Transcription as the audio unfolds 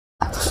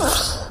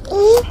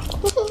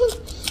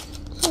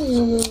आज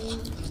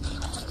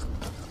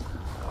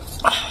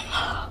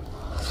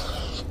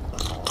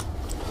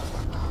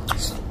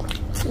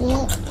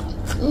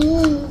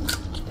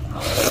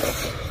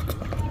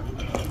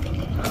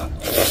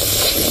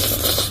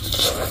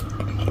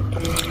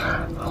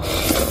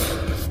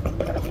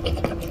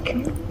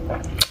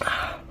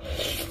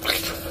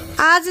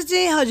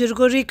चाहिँ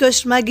हजुरको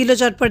रिक्वेस्टमा गिलो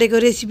चटपटेको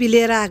रेसिपी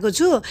लिएर आएको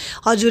छु।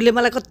 हजुरले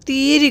मलाई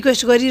कति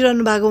रिक्वेस्ट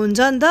गरिरहनु भएको हुन्छ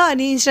नि त,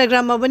 अनि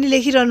इन्स्टाग्राममा पनि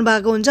लेखिरहनु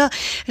भएको हुन्छ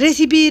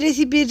रेसिपी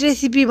रेसिपी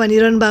रेसिपी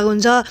भनिरहनु भएको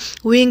हुन्छ।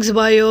 विङ्स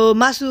भयो,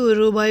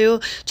 मासुहरू भयो,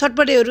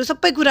 चटपटेहरू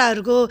सबै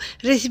कुराहरूको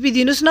रेसिपी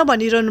दिनुहोस् न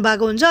भनिरहनु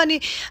भएको हुन्छ। अनि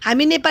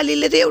हामी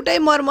नेपालीले त एउटै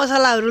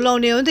मरमसलाहरू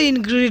लाउने हो नि त,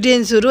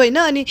 इन्ग्रिडियन्ट्सहरू होइन।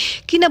 अनि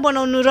किन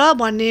बनाउनु र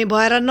भन्ने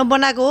भएर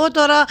नबनाएको हो,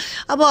 तर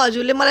अब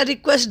हजुरले मलाई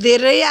रिक्वेस्ट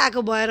धेरै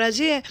आएको भएर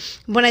चाहिँ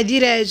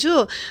बनाइदिइरहेछु।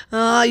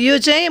 यो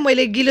चाहिँ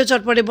मैले गिलो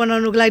चटपटे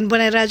बनाउनुको लागि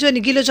बनाइरहेको छु। अनि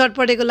गिलो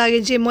चटपटेको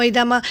लागि चाहिँ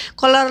मैदामा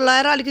कलर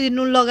लगाएर अलिकति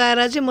नुन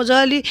लगाएर चाहिँ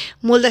मजाले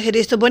मोल्दाखेरि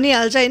यस्तो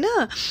बनिहाल्छ होइन।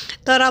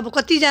 तर अब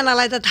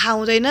कतिजनालाई त थाहा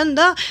हुँदैन नि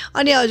त।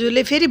 अनि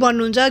हजुरले फेरि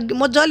भन्नुहुन्छ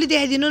मजाले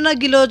देखाइदिनु न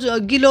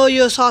गिलो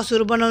यो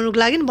ससहरू बनाउनुको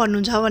लागि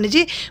भन्नुहुन्छ भने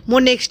चाहिँ म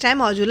नेक्स्ट टाइम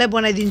हजुरलाई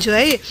बनाइदिन्छु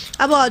है।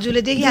 अब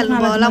हजुरले देखिहाल्नु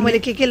भयो होला मैले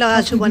के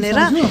लगाएको छु भनेर।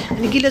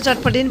 अनि गिलो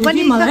चटपटे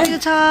पनि सकिएको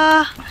छ।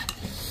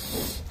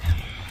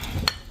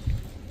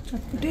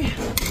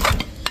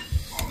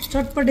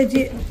 चटपटे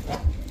चाहिँ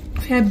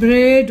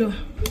फेभरेट हो।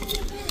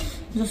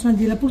 जसमा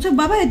दिला पुग्छ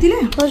बाबा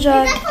यतिले?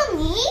 हजुर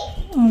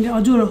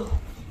हजुर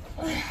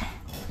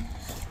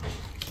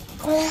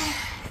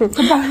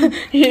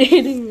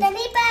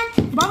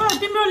बाबा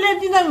तिम्रो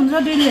ल्याइदिँदा हुन्छ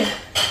डेली।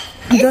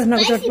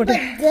 जसनाको चटपटे।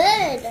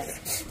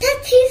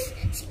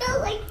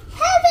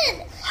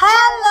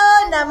 हेलो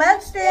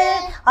नमस्ते,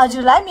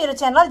 हजुरलाई मेरो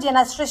च्यानल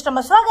जेना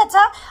श्रेष्ठमा स्वागत छ।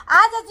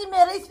 आज चाहिँ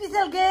मेरो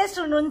स्पेशल गेस्ट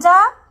हुनुहुन्छ।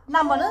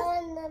 नाम भन्नु?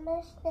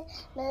 नमस्ते,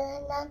 मेरो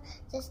नाम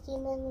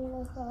जस्टिना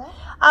हो।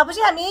 अब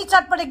चाहिँ हामी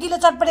चटपटे गिलो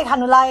चटपटे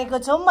खानु लागेको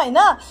छौँ होइन।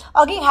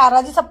 अघि खाएर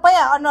चाहिँ सबै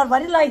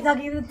अनुहारभरि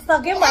लगाइसक्यौँ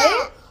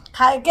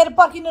है। के अरे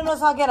पर्खिनु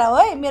नसकेर हो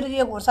है। मेरो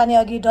यो खोर्सानी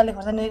अघि डल्ले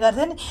खोर्सानी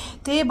गर्थ्यो नि,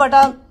 त्यहीबाट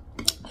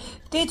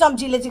त्यही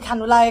चम्चीले चाहिँ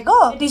खानु लागेको।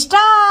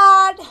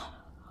 स्टार्ट।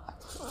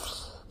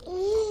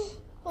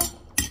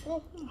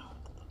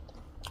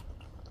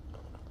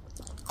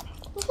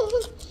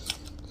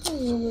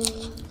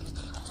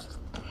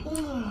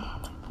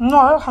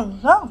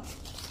 खान्छ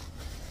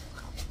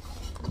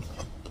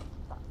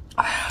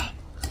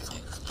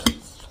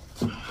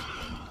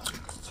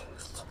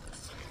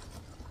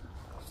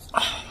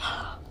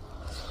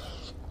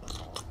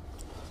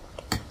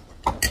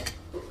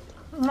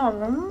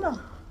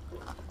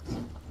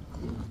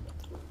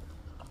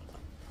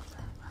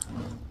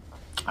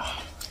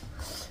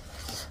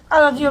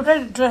आज एउटै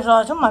ड्रेस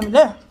लगाएको छौँ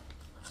हामीले,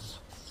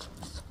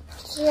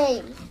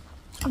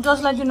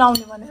 जसलाई चाहिँ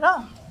नआउने भनेर।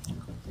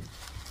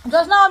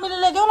 जसमा हामीले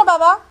ल्याइदेऊ न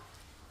बाबा।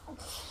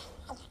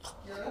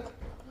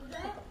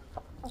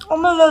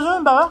 मैले ल्याइदिउँ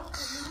नि बाबा।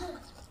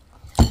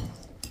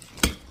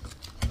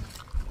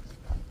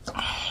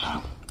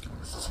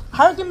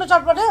 खायो तिम्रो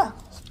चटपटे?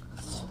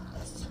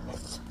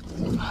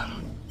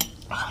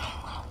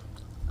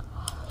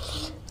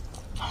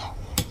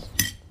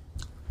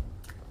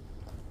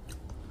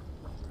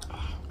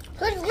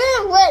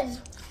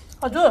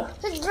 हजुर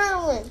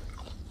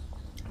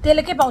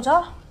त्यसले के पाउँछ?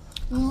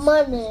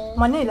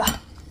 मनी ल।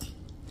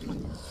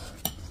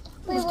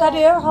 Study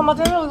here. How much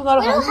are you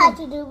going We don't have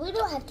to do. We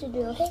don't have to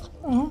do. Okay.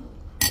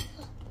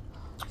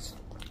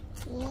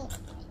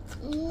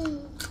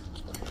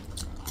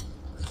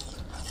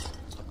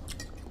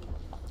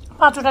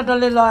 पाँचवटा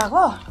डल्ले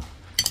लगाएको,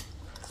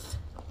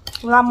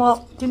 लामो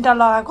तीनटा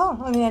लगाएको,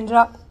 अनि यहाँनिर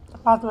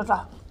पाँचवटा।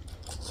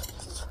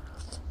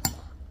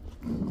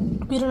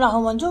 पिरो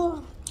नखाउँ भन्छु,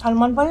 खानु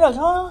मन परिरहेछ।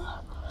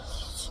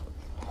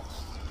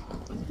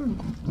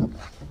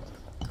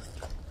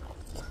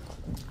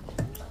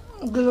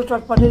 गिलो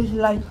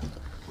चटपटेलाई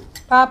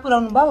कहाँ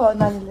पुऱ्याउनु भयो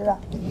नानीले र?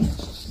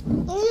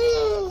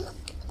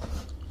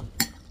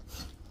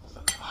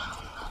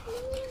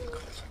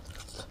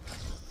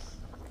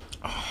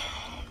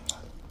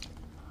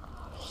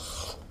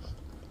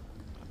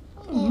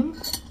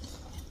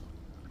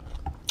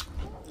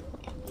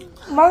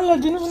 मलाई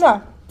दिनुहोस् न।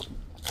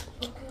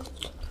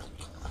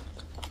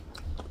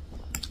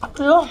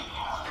 यो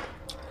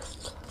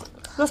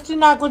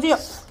जस्टिनाको चाहिँ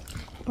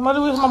मैले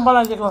उयसमा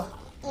बनाइदिएको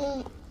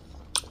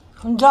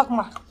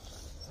जगमा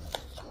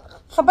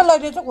सबै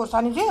लैदिएछु।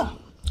 खोर्सानी चाहिँ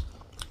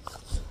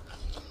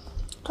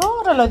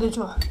थोरै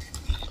लैदिएछु।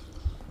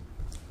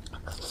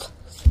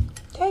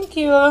 Thank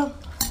you.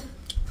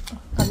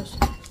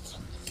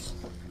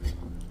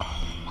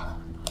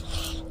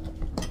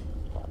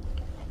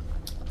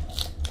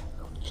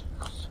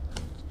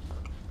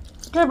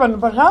 के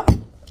भन्नुपर्छ?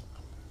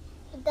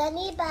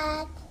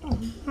 धन्यवाद।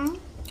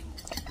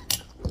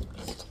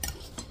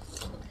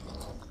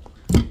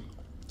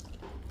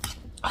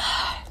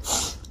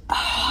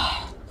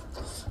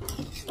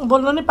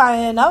 बोल्नु नि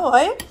पाएन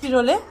है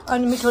पिरोले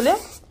अनि मिठोले।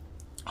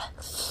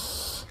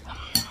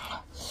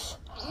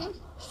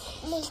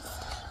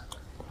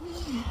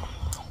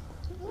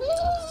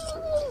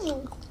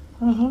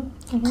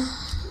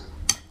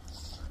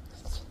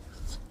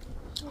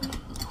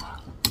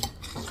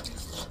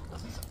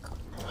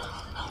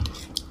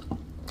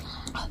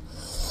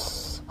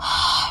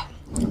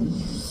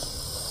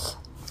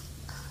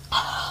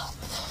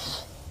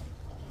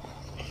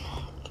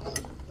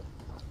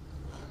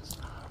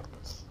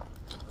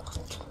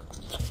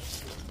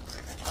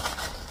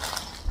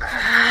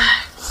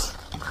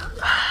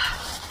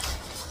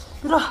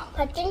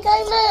 I think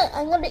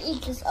I'm gonna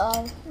eat this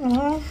all.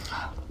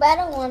 But I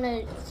don't wanna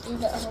eat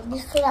it all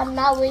because I'm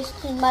not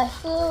wasting my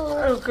food.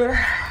 Okay.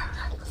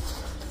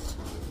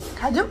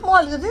 खाजौँ म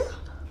अलिकति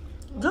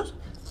जुस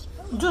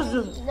जुस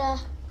जुस Yeah.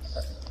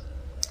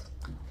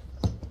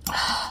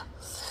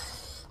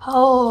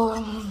 हो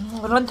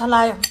रन्थन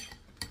आयो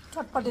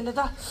चटपटेले त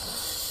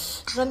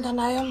रन्थन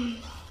आयो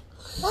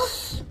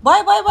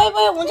भयो भयो भयो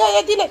भयो हुन्छ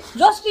यतिले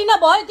जस्टिना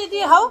भयो त्यति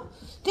खाऊ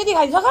त्यति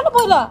खाइसक न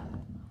पहिला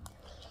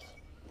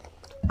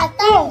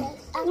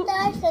After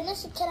I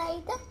finish, can I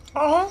eat that?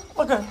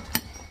 Okay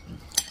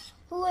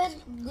Who will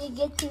they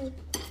get to?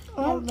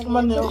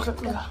 मन्ने ओके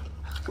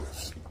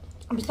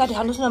बिस्तारै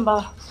खानुहोस् न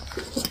बाबा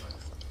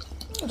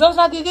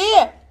जस्ना दिदी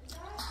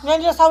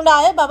यहाँनिर साउन्ड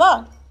आयो बाबा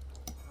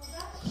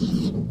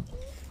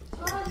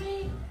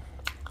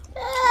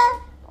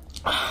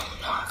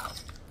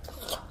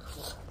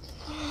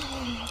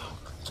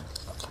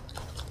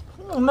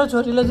मेरो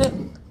छोरीले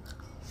चाहिँ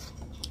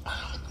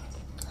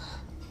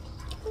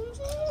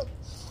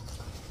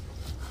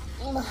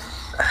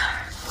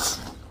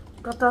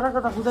कता र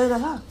कता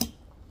हुँदैरहेछ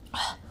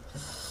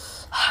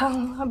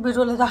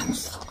बिरुवाले त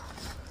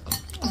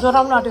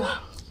जोराउनु आँट्यो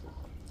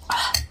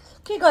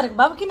के गरेको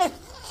बाबा किन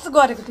यस्तो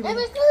गरेको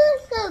तिमी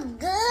So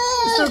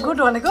good. सो गुड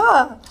भनेको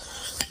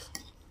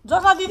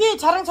जस्ना दिदी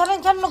छ्यारेङ छ्यारेङ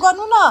छ्यार्नु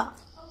गर्नु न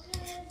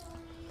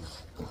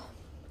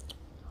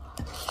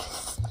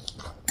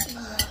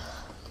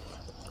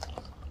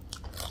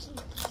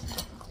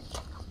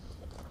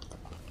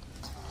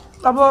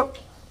अब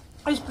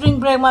स्प्रिङ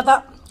ब्रेकमा त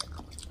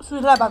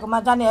सुइला भएकोमा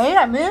जाने है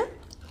हामी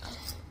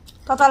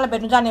ततालाई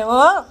भेट्नु जाने हो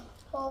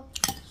Oh.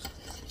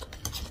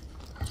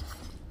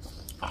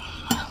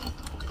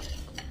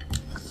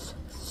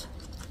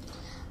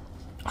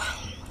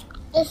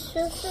 Is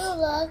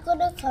Susula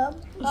gonna come?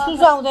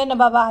 सुसु आउँदैन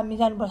बाबा हामी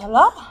जानुपर्छ ल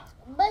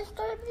But it's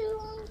gonna be a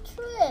long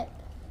trip.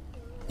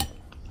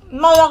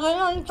 नलगेन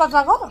अनि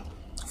तताको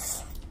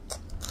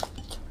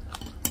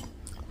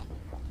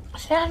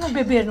सानो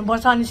बेबी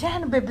हेर्नुपर्छ अनि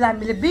सानो बेबीलाई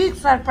हामीले बिग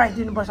सरप्राइज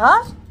दिनुपर्छ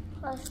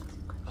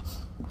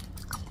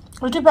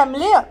युट्युब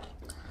फ्यामिली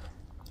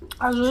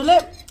हजुरले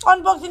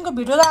अनबक्सिङको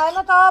भिडियो त आएन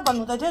त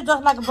भन्नुहुँदै थियो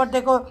जसनाको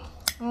बर्थडेको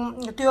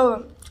त्यो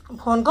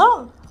फोनको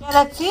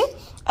ग्यालेक्सी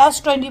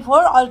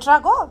S24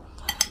 अल्ट्राको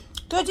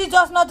त्यो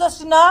चाहिँ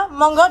जस्टिना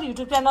मगर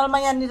युट्युब च्यानलमा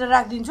यहाँनिर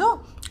राखिदिन्छु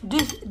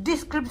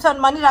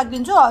डिस्क्रिप्सनमा नि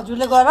राखिदिन्छु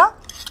हजुरले गएर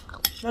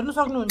हेर्नु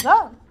सक्नुहुन्छ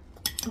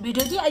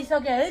भिडियो चाहिँ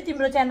आइसक्यो है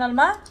तिम्रो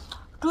च्यानलमा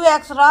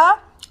 2x र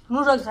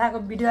नुडल्स खाएको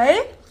भिडियो है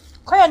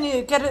खै अनि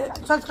के अरे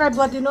सब्सक्राइब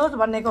गरिदिनुहोस्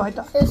भनेको है त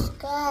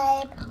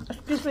Subscribe.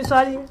 Excuse me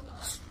sorry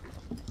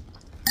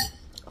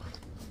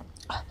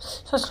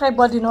subscribe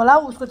गरिदिनु होला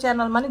उसको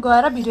च्यानलमा नि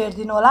गएर भिडियो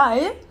हेरिदिनु होला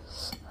है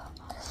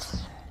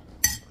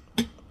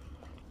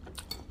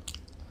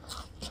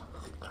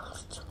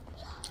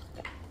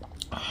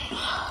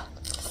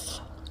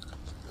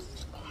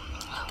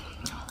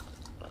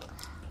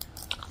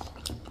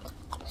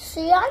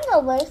See, I know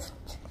waste.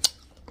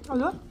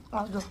 हजुर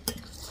हजुर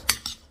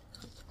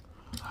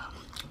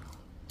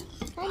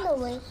I know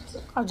waste.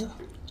 हजुर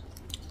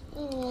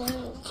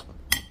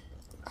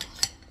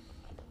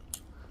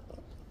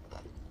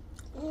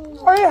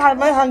अहिले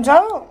हालमै खान्छ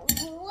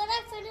When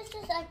I finish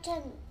this, I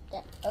can.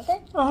 Okay?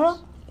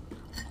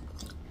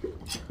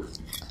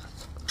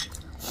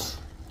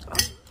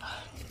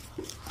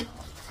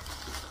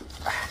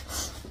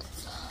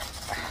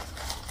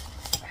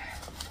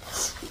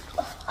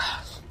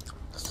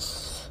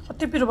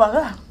 कति पिरो भयो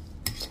क्या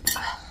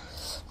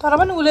तर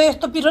पनि उसले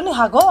यस्तो पिरो नि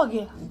खाएको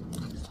अघि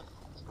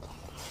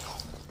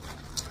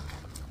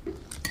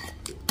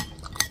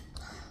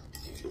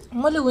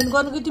मैले विन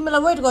गर्नु कि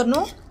तिमीलाई वेट गर्नु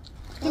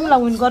तिमीलाई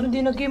विन गर्नु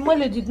दिनु कि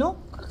मैले जित्नु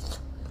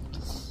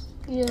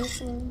Yes.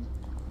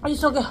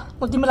 आइसक्यो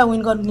म तिमीलाई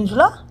विन गर्नु दिन्छु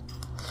ल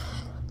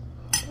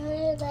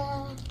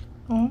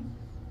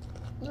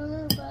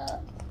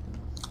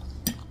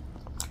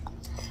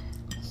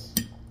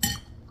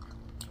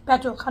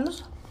प्याचो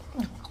खानुहोस्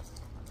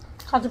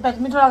काँचो प्याज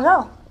मिठो लाग्छ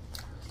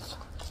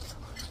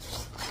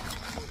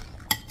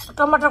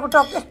टमाटरको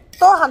टक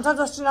यस्तो खान्छ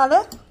जस्टिनाले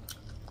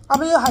अब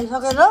यो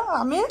खाइसकेर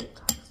हामी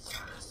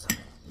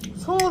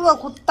सुँगुरको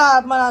खुट्टा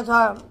बनाएको छ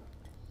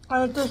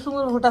अनि त्यो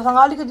सुँगुरको खुट्टासँग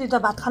अलिकति त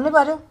भात खानै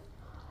पर्यो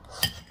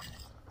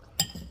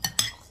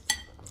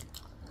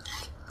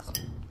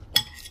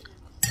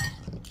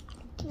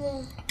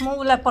म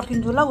उसलाई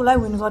पर्खिन्छु ल उसलाई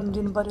विन गर्नु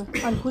दिनु पर्यो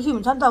अनि खुसी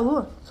हुन्छ नि त ऊ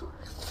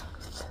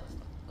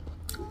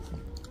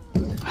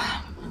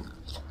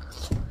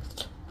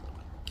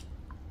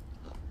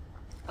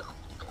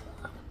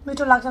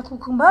मिठो लाग्छ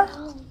कुकुम्बर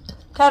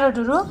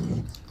क्यारेटहरू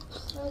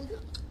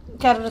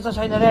क्यारेट त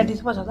छैन रेडिस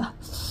पो छ त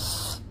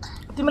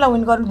तिमीलाई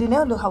विन गर्नु दिने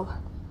हो लु खाऊ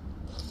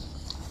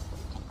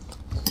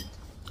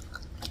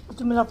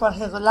तिमीलाई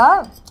पर्खेको ल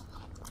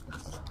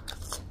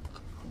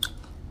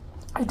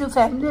त्यो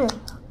फ्यामिली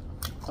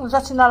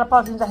जस्टिनालाई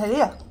पर्खिँदाखेरि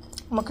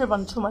म के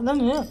भन्छु भन्दा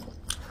नि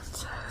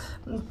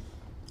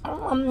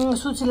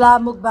सुशीला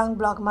मुकबाङ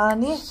ब्लगमा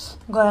नि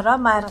गएर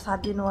माया साथ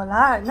दिनु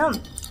होला हैन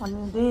अनि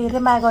धेरै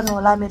माया गर्नु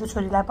होला मेरो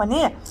छोरीलाई पनि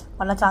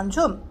भन्न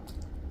चाहन्छु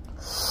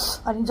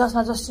अनि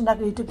जसमा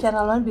जस्टिनाको युट्युब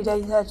च्यानलमा पनि भिडियो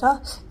आइसकेको छ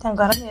त्यहाँ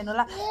गएर नि हेर्नु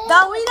होला द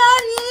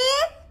विनर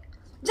इज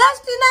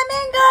जस्टिना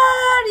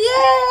मेङ्गर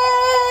ये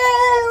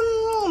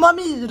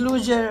mummy is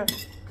loser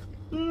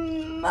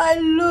I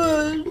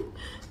loose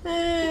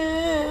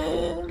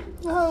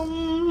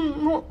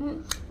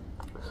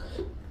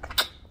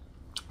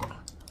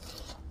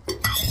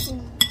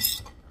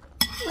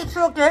It's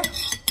okay.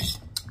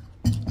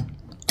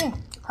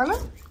 Hello?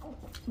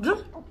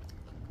 Juice?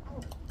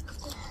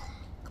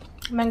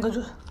 Mango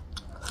juice.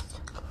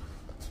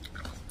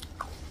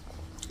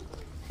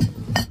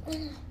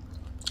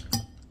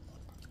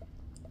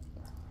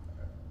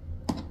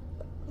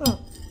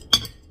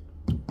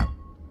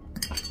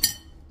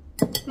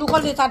 Lu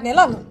कसले चाट्ने ल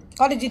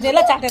कसले जित्ने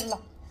ल चाटेर ल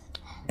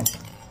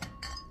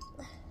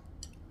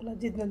ल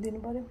जित्न दिनु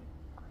पर्यो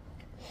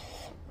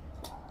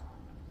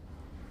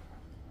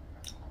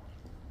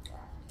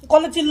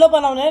कसले चिल्लो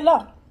बनाउने है ल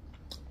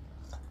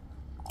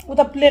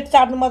उता प्लेट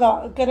चाट्नुमा त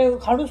के अरे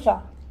खडुस् छ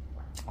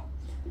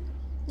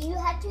You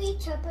had to eat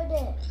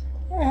Chapate.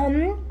 Him.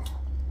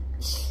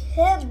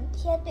 He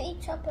had to eat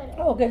Chapate.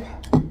 Okay.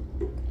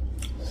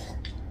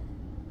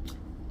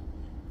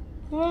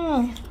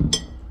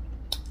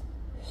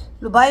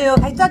 लु भयो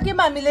खाइसक्यौँ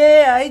हामीले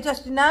है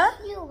जस्टिना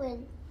You win.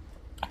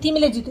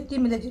 तिमीले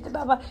जित्यो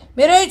बाबा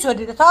मेरै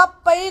छोरीले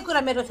सबै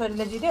कुरा मेरो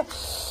छोरीले जित्यो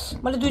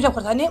मैले दुईटा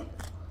खोर्सानी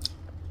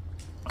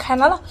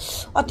खाना ल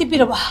अति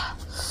पिरो भयो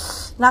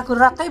नाकु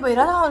रातै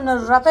भइरहेछ अनुहार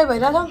रातै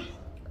भइरहेछ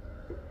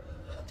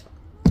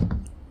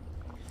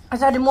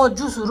यसरी म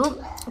जुसहरू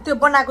त्यो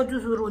बनाएको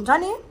जुसहरू हुन्छ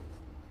नि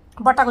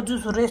बट्टाको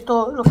जुसहरू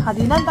यस्तोहरू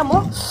खाँदिनँ नि त म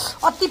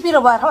अति पिरो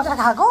भएर मात्रै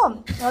खाएको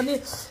अनि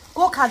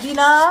कोक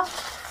खाँदिनँ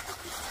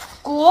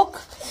कोक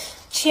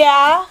चिया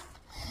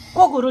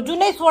कोकहरू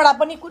जुनै सोडा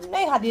पनि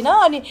कुनै खाँदिनँ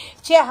अनि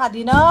चिया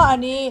खाँदिनँ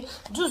अनि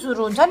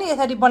जुसहरू हुन्छ नि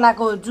यसरी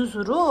बनाएको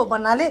जुसहरू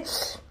भन्नाले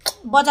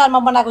बजारमा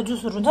बनाएको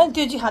जुसहरू हुन्छ नि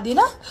त्यो चाहिँ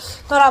खाँदिनँ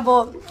तर अब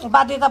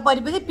बाध्यता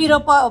परेपछि पिरो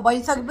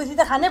भइसकेपछि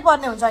त खानै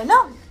पर्ने हुन्छ होइन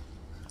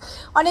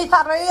अनि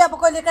साह्रै अब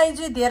कहिलेकाहीँ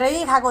चाहिँ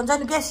धेरै खाएको हुन्छ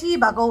नि ग्यासी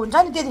भएको हुन्छ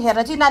नि त्यतिखेर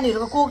चाहिँ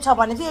नानीहरूको कोक छ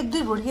भने चाहिँ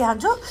 1-2 भुड्की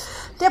खान्छु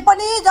त्यो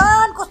पनि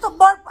झन् कस्तो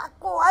बढ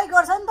पाएको आइ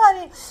गर्छ नि त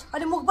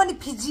अनि मुख पनि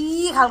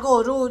फिजी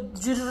खालकोहरू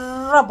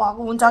जुर्र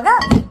भएको हुन्छ क्या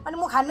अनि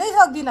म खानै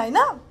सक्दिनँ होइन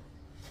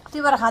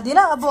त्यही भएर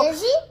खाँदिनँ अब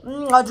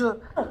हजुर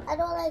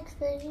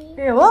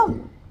ए हो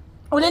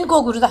उसले नि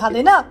कोकहरू त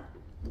खाँदैन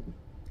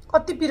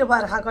कति पिरो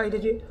भएर खाएको अहिले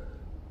चाहिँ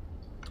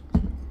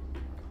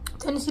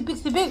त्यहाँदेखि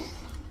सिपिक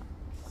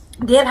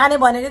धेर खाने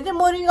भनेको चाहिँ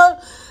मोरिङ्गल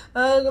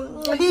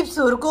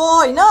लिप्सहरूको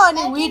होइन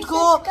अनि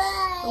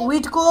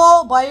विटको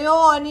भयो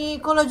अनि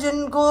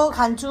कोलोजेनको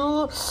खान्छु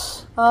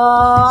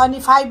अनि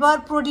फाइबर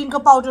प्रोटिनको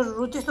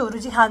पाउडरहरू त्यस्तोहरू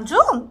चाहिँ खान्छु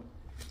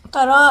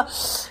तर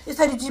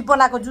यसरी चाहिँ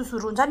बनाएको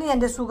जुसहरू हुन्छ नि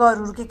यहाँनिर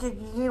सुगरहरू के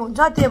हुन्छ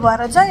त्यही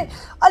भएर चाहिँ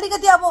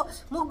अलिकति अब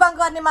मुकबाङ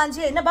गर्ने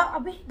मान्छे होइन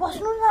अबे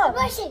बस्नु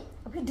न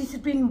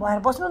डिसिप्लिन भएर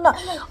बस्नु न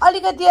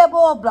अलिकति अब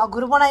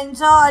भ्लगहरू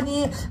बनाइन्छ अनि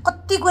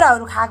कति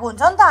कुराहरू खाएको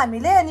हुन्छ नि त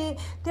हामीले अनि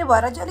त्यही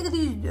भएर चाहिँ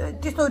अलिकति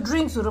त्यस्तो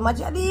ड्रिङ्क्सहरूमा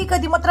चाहिँ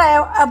अलिकति मात्र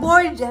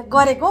एभोइड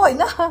गरेको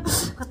होइन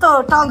कस्तो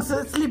टङ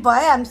स्लिप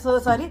भयो आइएम सो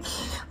सरी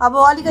अब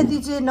अलिकति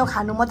चाहिँ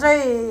नखानु मात्रै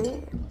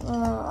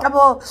अब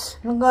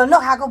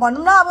नखाएको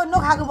भनौँ न अब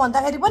नखाएको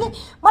भन्दाखेरि पनि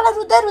मलाई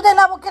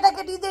रुँदैन अब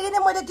केटाकेटीदेखि नै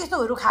मैले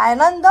त्यस्तोहरू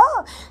खाएन नि त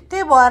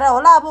त्यही भएर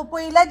होला अब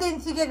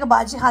पहिल्यैदेखि सिकेको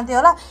भाजी खान्थेँ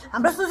होला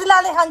हाम्रो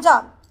सुशीलाले खान्छ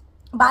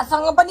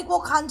भातसँग पनि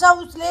कोक खान्छ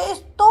उसले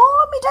यस्तो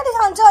मिठाई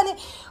खान्छ अनि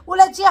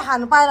उसलाई चिया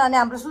खानु पाएन भने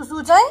हाम्रो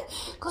सुसु चाहिँ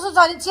कस्तो छ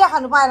भने चिया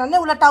खानु पाएन भने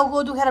उसलाई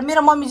टाउको दुखेर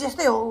मेरो मम्मी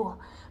जस्तै हो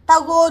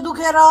टाउको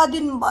दुखेर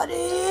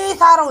दिनभरि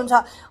साह्रो हुन्छ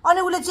अनि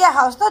उसले चिया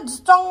खाओस् त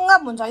चङ्गा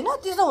हुन्छ होइन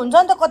त्यस्तो हुन्छ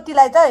नि त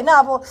कतिलाई त होइन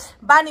अब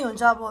बानी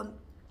हुन्छ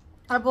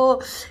अब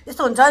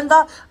यस्तो हुन्छ नि त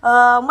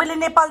मैले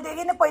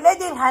नेपालदेखि नै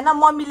पहिल्यैदेखि खाएन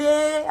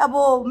मम्मीले अब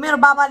मेरो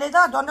बाबाले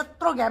त झन्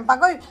यत्रो घ्याम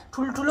पाएकै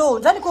ठुल्ठुलो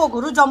हुन्छ नि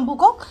कोकहरू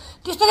जम्बुको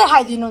त्यस्तोकै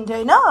खाइदिनुहुन्थ्यो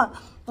होइन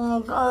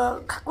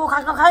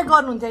खाइ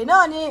गर्नुहुन्थ्यो होइन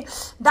अनि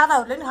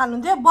दादाहरूले पनि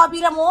खानुहुन्थ्यो बबी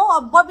र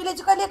म बबीले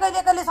चाहिँ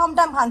कहिले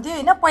समटाइम खान्थ्यो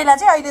होइन पहिला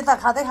चाहिँ अहिले त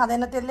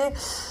खाँदैन त्यसले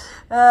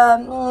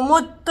म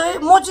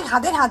चाहिँ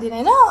खाँदिनँ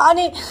होइन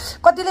अनि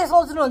कतिले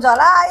सोच्नुहुन्छ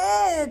होला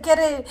के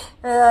अरे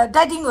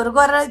डाइटिङहरू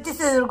गरेर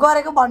त्यस्तोहरू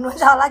गरेको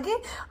भन्नुहुन्छ होला कि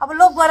अब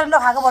लोभ गरेर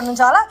नखाएको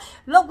भन्नुहुन्छ होला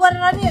लोभ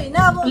गरेर नि होइन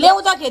अब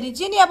ल्याउँदाखेरि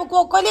चाहिँ नि अब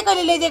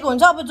कहिले ल्याइदिएको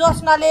हुन्छ अब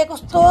जस्नाले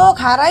कस्तो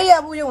खारै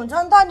अब उयो हुन्छ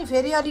नि त अनि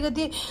फेरि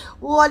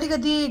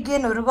अलिकति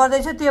गेनहरू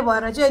गर्दैछ त्यो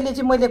भएर चाहिँ अहिले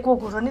चाहिँ मैले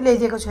कोकहरू नि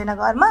ल्याइदिएको छैन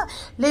घरमा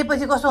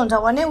ल्याएपछि कस्तो हुन्छ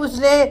भने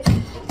उसले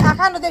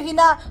खानुदेखि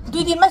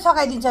 2 दिनमै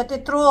सकाइदिन्छ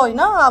त्यत्रो होइन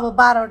अब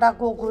 12वटा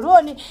कोकहरू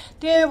अनि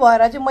त्यही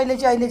भएर चाहिँ मैले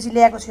चाहिँ अहिले चाहिँ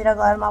ल्याएको छुइनँ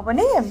घरमा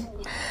पनि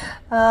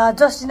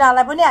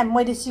जस्टिनालाई पनि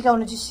मैले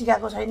सिकाउनु चाहिँ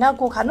सिकाएको छैन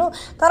को खानु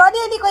तर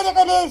अलिअलि कहिले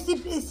कहिले सिप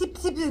सिप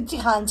सिप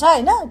चाहिँ खान्छ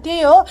होइन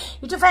त्यही हो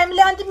युट्युब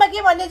फ्यामिली अन्तिममा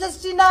के भन्ने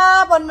जस्टिना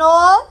भन्नु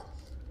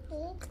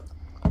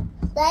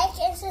Like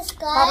and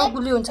subscribe.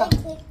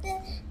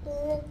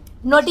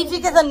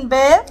 Notification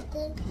bell.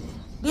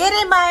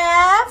 Dear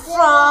Maya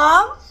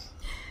from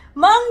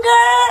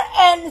Munger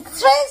and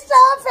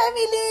Shrestha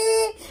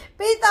family.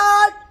 Peace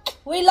out.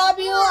 We love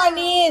you.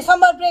 अनि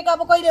समर ब्रेक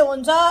अब कहिले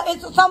हुन्छ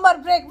समर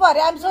ब्रेक भयो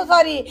अरे I'm so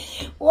sorry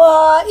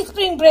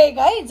spring brake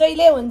है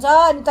जहिले हुन्छ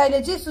अनि तैले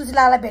चाहिँ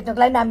सुशीलालाई भेट्नको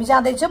लागि हामी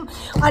जाँदैछौँ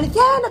अनि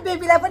सानो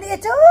बेबीलाई पनि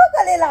यचो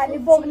गलेला हामी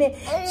बोक्ने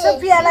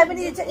सोफियालाई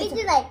पनि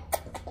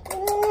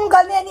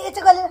गर्ने अनि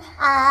यचो गले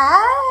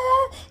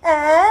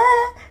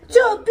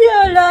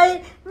सोफियालाई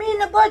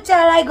मेरो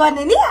बच्चालाई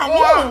गर्ने नि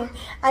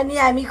हामी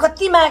हामी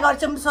कति माया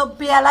गर्छौँ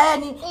सोफियालाई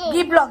अनि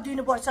गिफ्ट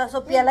लगिदिनुपर्छ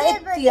सोफियालाई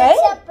यति है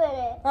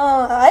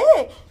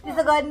है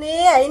त्यसो गर्ने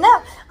होइन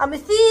हामी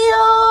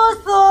सियो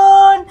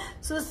सोन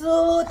सुसु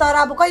तर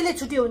अब कहिले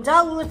छुट्टी हुन्छ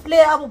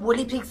उसले अब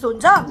भोलि फिक्स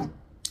हुन्छ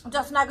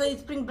जस्नाको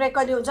स्प्रिङ ब्रेक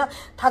कहिले हुन्छ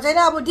थाहा छैन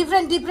अब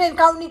डिफ्रेन्ट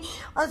काउन्टी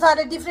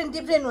अनुसार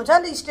डिफ्रेन्ट हुन्छ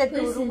नि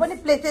स्टेटहरू पनि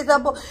प्लेसेस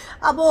अब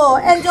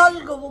एन्जल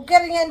के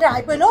अरे यहाँनिर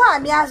हाइपोइन हो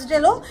हामी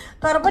आजडेल हो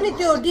तर पनि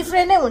त्यो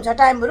डिफ्रेन्ट नै हुन्छ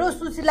टाइमहरू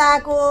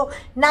सुशीलाको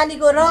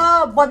नानीको र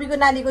बबीको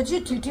नानीको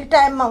चाहिँ ठिक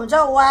टाइममा हुन्छ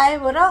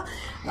वाइफ र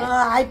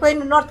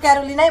हाइपोइन नर्थ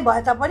क्यारोलिनै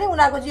भए तापनि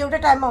उनीहरूको चाहिँ एउटै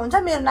टाइममा हुन्छ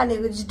मेरो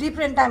नानीको चाहिँ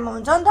डिफ्रेन्ट टाइममा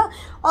हुन्छ नि त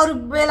अरू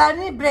बेला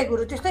नि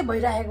ब्रेकहरू त्यस्तै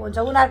भइरहेको हुन्छ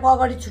उनीहरूको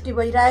अगाडि छुट्टी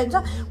भइरहेको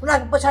हुन्छ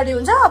उनीहरूको पछाडि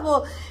हुन्छ अब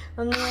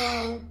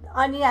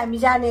अनि हामी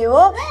जाने हो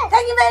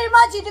thank you very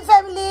much YouTube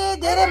family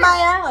धेरै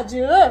माया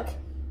हजुर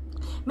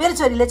मेरो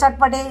छोरीले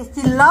चटपटे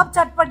स्टिल लभ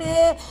चटपटे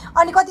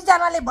अनि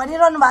कतिजनाले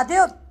भनिरहनु भएको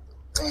थियो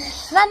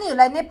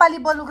नानीहरूलाई नेपाली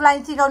बोल्नुको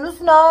लागि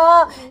सिकाउनुहोस् न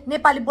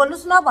नेपाली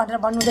बोल्नुहोस् न भनेर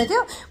भन्नुहुँदै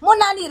थियो म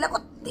नानीहरूलाई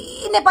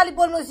कति नेपाली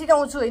बोल्नु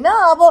सिकाउँछु होइन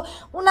अब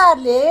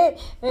उनीहरूले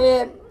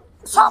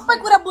सबै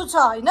कुरा बुझ्छ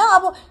होइन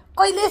अब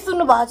कहिले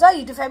सुन्नु भएको छ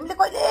युट्युब फ्यामिली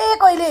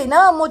कहिले होइन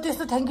म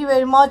त्यस्तो थ्याङ्क यू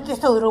भेरी मच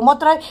त्यस्तोहरू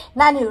मात्रै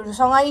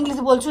नानीहरूसँग इङ्ग्लिस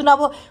बोल्छु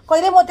अब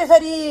कहिले म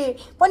त्यसरी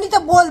पनि त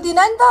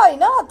बोल्दिनँ नि त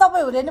होइन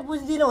तपाईँहरूले नै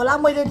बुझिदिनु होला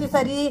मैले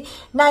त्यसरी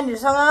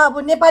नानीहरूसँग अब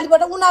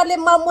नेपालीबाट उनीहरूले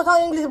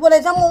मसँग इङ्ग्लिस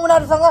बोलेछ म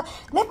उनीहरूसँग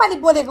नेपाली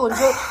बोलेको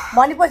हुन्छु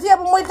भनेपछि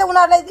अब मैले त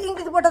उनीहरूलाई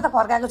इङ्ग्लिसबाट त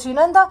फर्काएको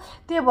छुइनँ नि त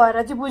त्यही भएर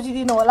चाहिँ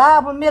बुझिदिनु होला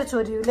अब मेरो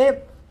छोरीहरूले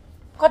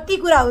कति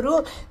कुराहरू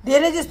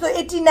धेरै जस्तो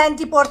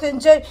 80-90%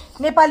 चाहिँ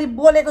नेपाली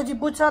बोलेको चाहिँ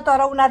बुझ्छ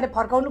तर उनीहरूले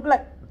फर्काउनुको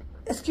लागि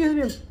एक्सक्युज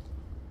मी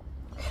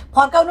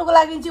फर्काउनुको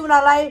लागि चाहिँ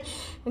उनीहरूलाई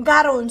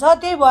गाह्रो हुन्छ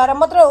त्यही भएर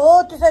मात्रै हो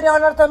त्यसरी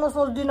अनर्थ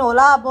नसोचिदिनु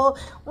होला अब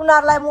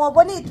उनीहरूलाई म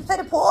पनि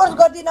त्यसरी फोर्स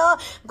गर्दिनँ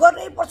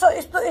गर्नै पर्छ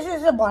यस्तो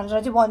यसो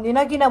भनेर चाहिँ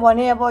भन्दिनँ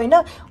किनभने अब होइन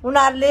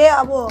उनीहरूले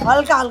अब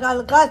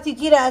हल्का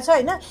सिकिरहेछ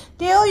होइन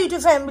त्यही हो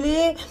युट्युब फ्यामिली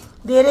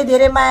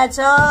धेरै माया छ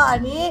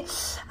अनि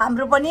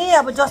हाम्रो पनि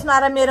अब जस्ना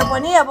र मेरो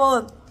पनि अब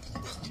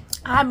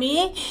हामी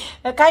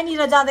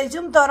कहीँनिर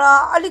जाँदैछौँ तर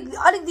अलिक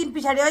दिन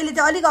पछाडि अहिले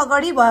चाहिँ अलिक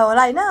अगाडि भयो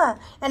होला होइन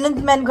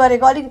एनाउन्समेन्ट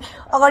गरेको अलिक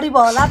अगाडि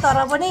भयो होला तर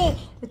पनि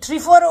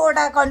 3-4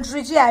 वटा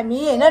कन्ट्री चाहिँ हामी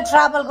होइन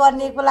ट्राभल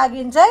गर्नेको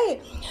लागि चाहिँ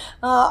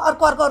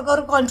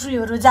अर्को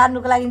कन्ट्रीहरू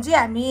जान्नुको लागि चाहिँ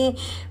हामी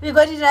उयो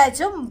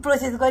गरिरहेछौँ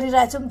प्रोसेस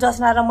गरिरहेछौँ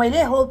जस्ना र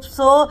मैले होप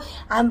सो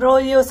हाम्रो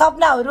यो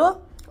सपनाहरू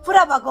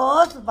पुरा भएको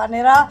होस्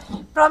भनेर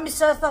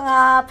परमेश्वरसँग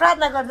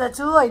प्रार्थना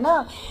गर्दछु होइन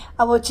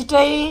अब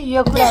छिट्टै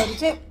यो कुराहरू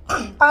चाहिँ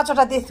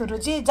 5वटा देशहरू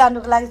चाहिँ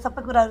जानुको लागि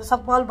सबै कुराहरू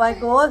सफल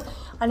भएको होस्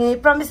अनि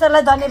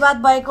परमेश्वरलाई धन्यवाद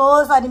भएको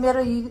होस् अनि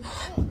मेरो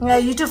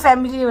युट्युब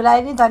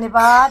फ्यामिलीहरूलाई नि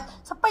धन्यवाद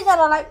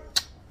सबैजनालाई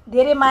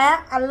धेरै माया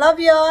आई लभ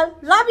यु अल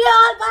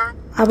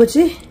अब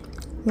चाहिँ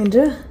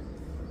मेरो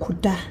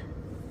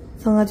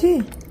खुट्टासँग चाहिँ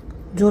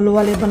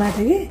झोलवाले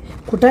बनाएको थियो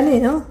कि खुट्टा नै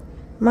होइन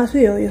मासु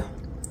हो यो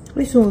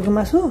अलिक सुँगुरको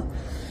मासु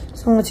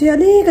सँग चाहिँ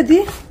अलिकति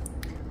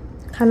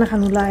खाना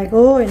खानु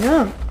लागेको होइन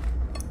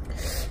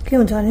के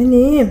हुन्छ भने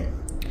नि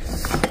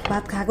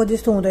भात खाएको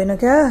जस्तो हुँदैन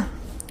क्या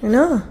होइन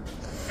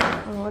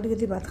अब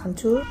अलिकति भात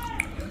खान्छु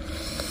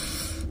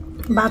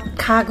भात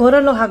खाएको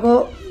र नखाएको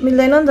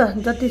मिल्दैन नि त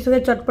जतिसुकै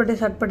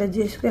चटपटे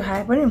जेसुकै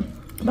खाए पनि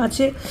भात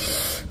चाहिँ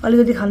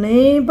अलिकति खानै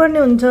पर्ने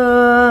हुन्छ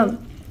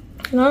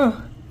होइन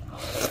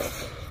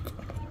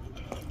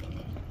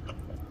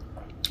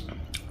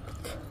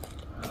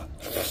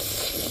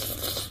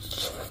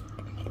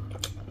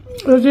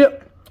यो चाहिँ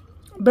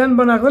बिहान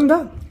बनाएको नि त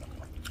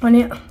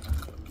अनि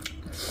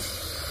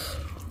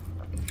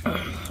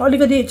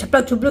अलिकति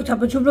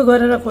छाप्रो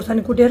गरेर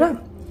खोर्सानी कुटेर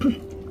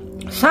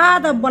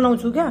सादा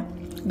बनाउँछु क्या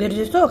धेरै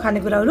जस्तो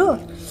खानेकुराहरू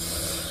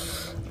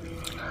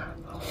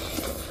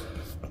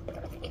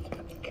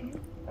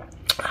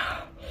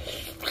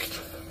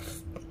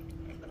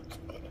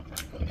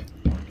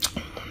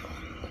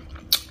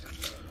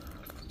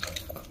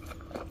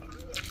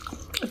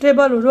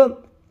टेबलहरू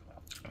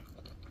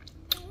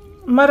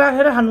मा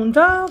राखेर खानुहुन्छ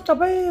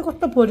तपाईँ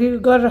कस्तो फोरी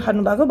गरेर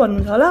खानुभएको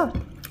भन्नुहुन्छ होला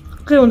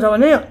के हुन्छ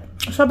भने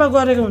सफा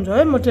गरेको हुन्छ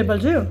है म टेबल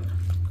चाहिँ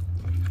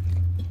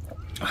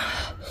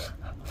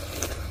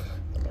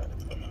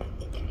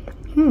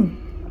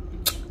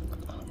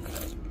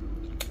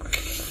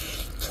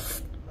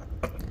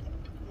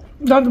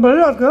जानु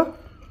पऱ्यो अर्को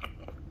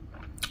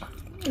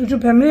युट्युब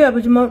फ्यामिली। अब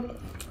चाहिँ म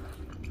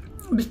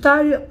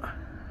बिस्तारै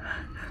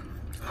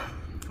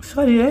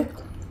सरी है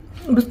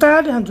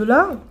बिस्तारै खान्छु ल,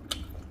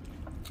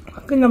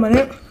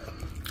 किनभने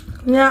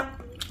यहाँ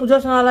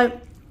जसनालाई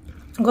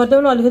गरिदेऊ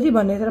न अलिकति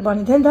भनेको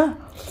थियो नि त।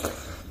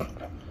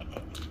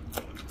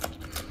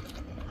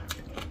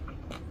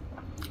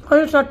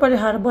 अहिले चटपटी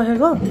खाएर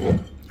बसेको,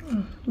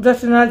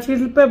 जस्टिनाले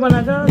चिल्पै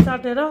बनाएर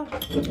चाटेर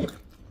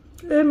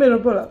मेरो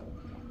बोला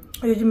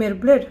यो चाहिँ मेरो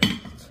प्लेट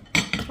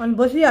अनि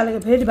बसिहालेको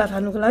फेरि भात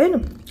खानुको लागि।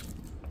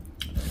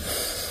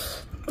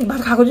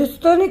 भात खाएको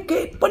जस्तो नि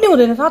केही पनि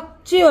हुँदैन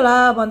साँच्चै होला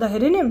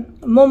भन्दाखेरि नि,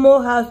 मोमो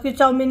खाओस् कि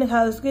चाउमिन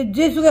खाओस् कि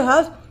जेसुकै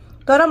खाओस्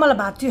तर मलाई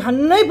भात चाहिँ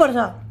खानै पर्छ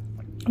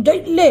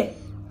जहिले।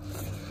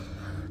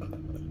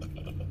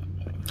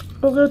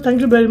 Okay thank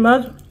you very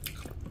much,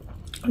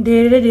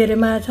 धेरै धेरै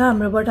माया छ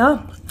हाम्रोबाट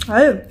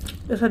है,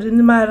 यसरी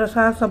नै माया र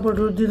साथ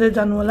सपोर्टहरू दिँदै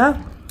जानु होला।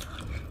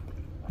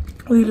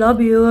 We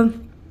love you,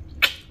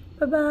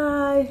 by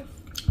by.